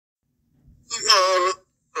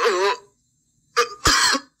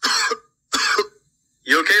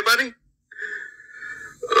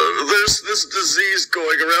this disease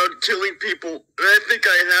going around killing people, and I think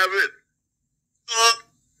I have it. Uh-oh.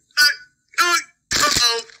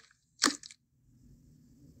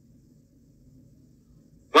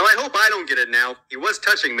 Well, I hope I don't get it now. He was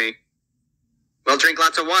touching me. Well, drink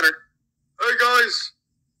lots of water. Hey, guys.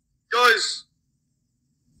 Guys.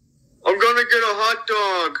 I'm gonna get a hot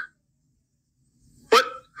dog. What?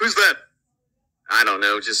 Who's that? I don't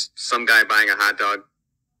know, just some guy buying a hot dog.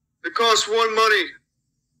 It costs $1 money.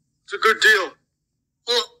 It's a good deal.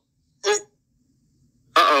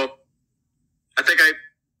 Uh-oh. I think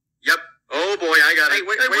Yep. Oh, boy, I got it. Hey,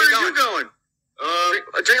 where are you going?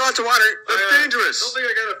 Drink lots of water. That's dangerous. I don't think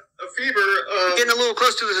I got a fever. You're getting a little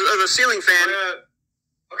close to the ceiling fan.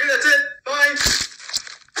 Okay, that's it. Bye.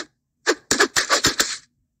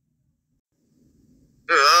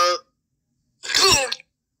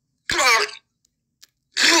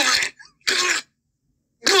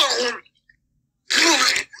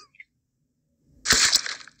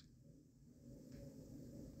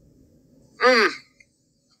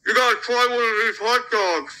 You gotta try one of these hot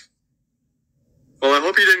dogs. Well, I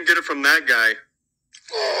hope you didn't get it from that guy.